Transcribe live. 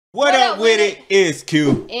What up with it? It's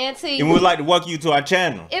Q. And T. And we'd like to welcome you to our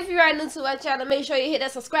channel. If you're right new to our channel, make sure you hit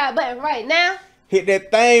that subscribe button right now. Hit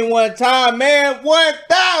that thing one time, man.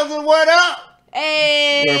 1,000, what up?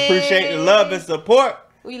 Hey. We appreciate the love and support.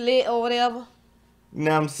 We lit or whatever. You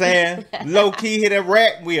know what I'm saying? Low key hit that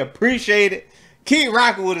rap. We appreciate it. Keep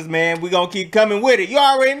rocking with us, man. We gonna keep coming with it. You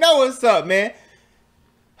already know what's up, man.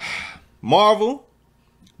 Marvel,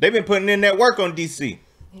 they've been putting in that work on DC.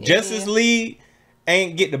 Yeah. Justice League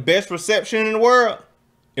ain't get the best reception in the world.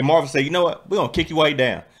 And Marvel say, you know what? We're gonna kick you way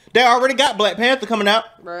down. They already got Black Panther coming out.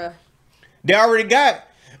 Bruh. They already got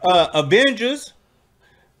Avengers,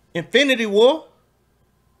 Infinity War.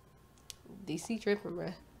 DC tripping,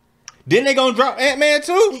 bruh. Then they gonna drop Ant-Man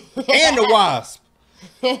 2 and The Wasp.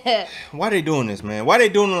 Why they doing this, man? Why they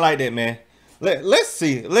doing it like that, man? Let's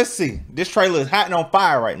see. Let's see. This trailer is hot and on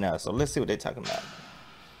fire right now, so let's see what they're talking about.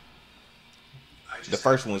 The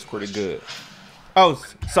first one was pretty good. Oh,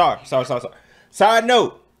 sorry. Side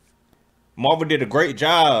note, Marvel did a great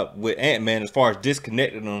job with Ant-Man as far as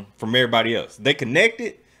disconnecting them from everybody else. They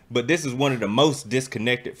connected, but this is one of the most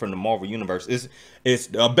disconnected from the Marvel universe. It's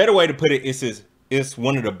a better way to put it. It's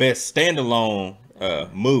one of the best standalone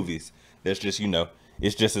movies. That's just, you know,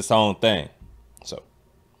 it's just its own thing. So,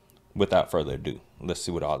 without further ado, let's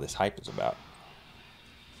see what all this hype is about.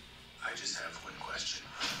 I just have one question.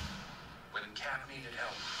 When Cap needed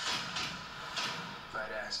help, if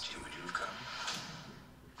I'd asked you, would you have come?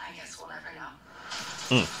 I guess we'll never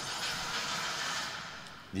know.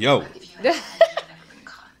 Yo. If you had, you'd never been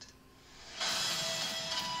caught.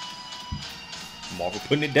 Marvel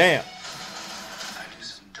putting it down. I do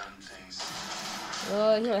some dumb things. You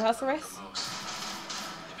on house arrest? The most.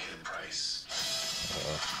 They pay the price.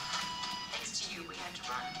 Thanks to you, we had to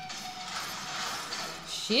run.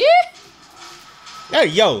 Shit. Hey,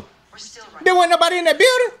 yo. We're still running. There wasn't nobody in that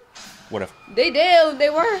building? What if? They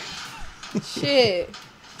were. Shit.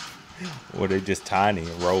 Or they just tiny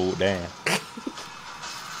and rolled down.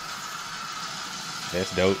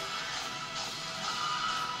 That's dope.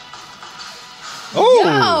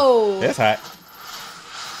 Oh, that's hot.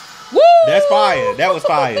 Woo! That's fire. That was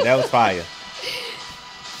fire. That was fire.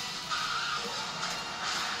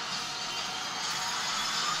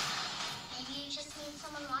 Maybe you just need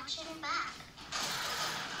someone watching your back.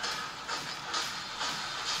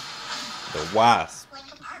 The Wasp.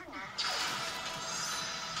 Like a partner.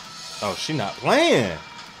 Oh, she not playing.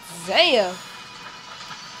 Damn.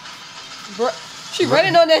 Bro, she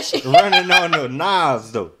running on that shit. Running on the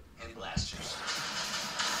knives, though. And blasters.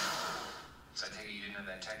 So I take it you didn't have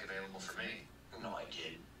that tech available for me? No, I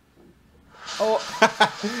did. Oh.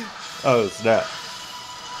 Oh, snap.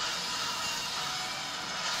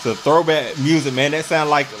 So throwback music, man. That sound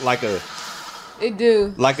like It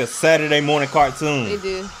do. a Saturday morning cartoon. It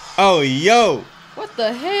do. Oh, yo. What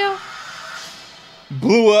the hell?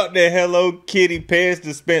 Blew up the Hello Kitty Pants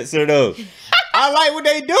dispenser, though. I like what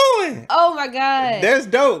they doing. Oh my god. That's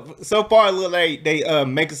dope. So far, it look like they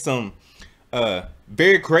making some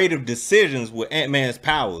very creative decisions with Ant-Man's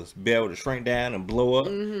powers. Be able to shrink down and blow up.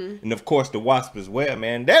 And of course, the Wasp as well,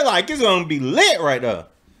 man. They're like, it's gonna be lit right there.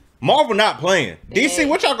 Marvel not playing. DC,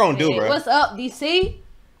 what y'all gonna do, bro? What's up, DC?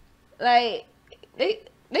 Like, they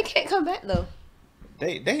can't come back though.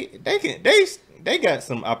 They got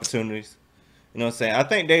some opportunities. You know what I'm saying? I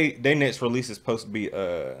think they next release is supposed to be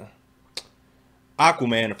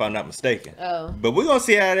Aquaman, if I'm not mistaken. Oh. But we're gonna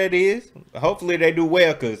see how that is. Hopefully they do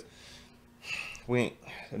well, cause we ain't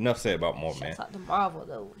enough said about Marvel, man. Talk to Marvel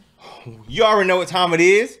though. You already know what time it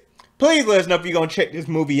is. Please let us know if you're gonna check this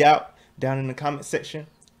movie out down in the comment section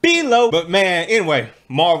below. But man, anyway,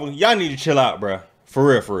 Marvel, y'all need to chill out, bro. For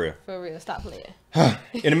real. For real, stop playing.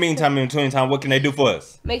 In the meantime, in between time, what can they do for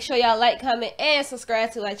us? Make sure y'all like, comment, and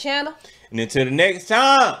subscribe to our channel. And until the next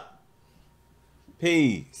time,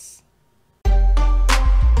 peace.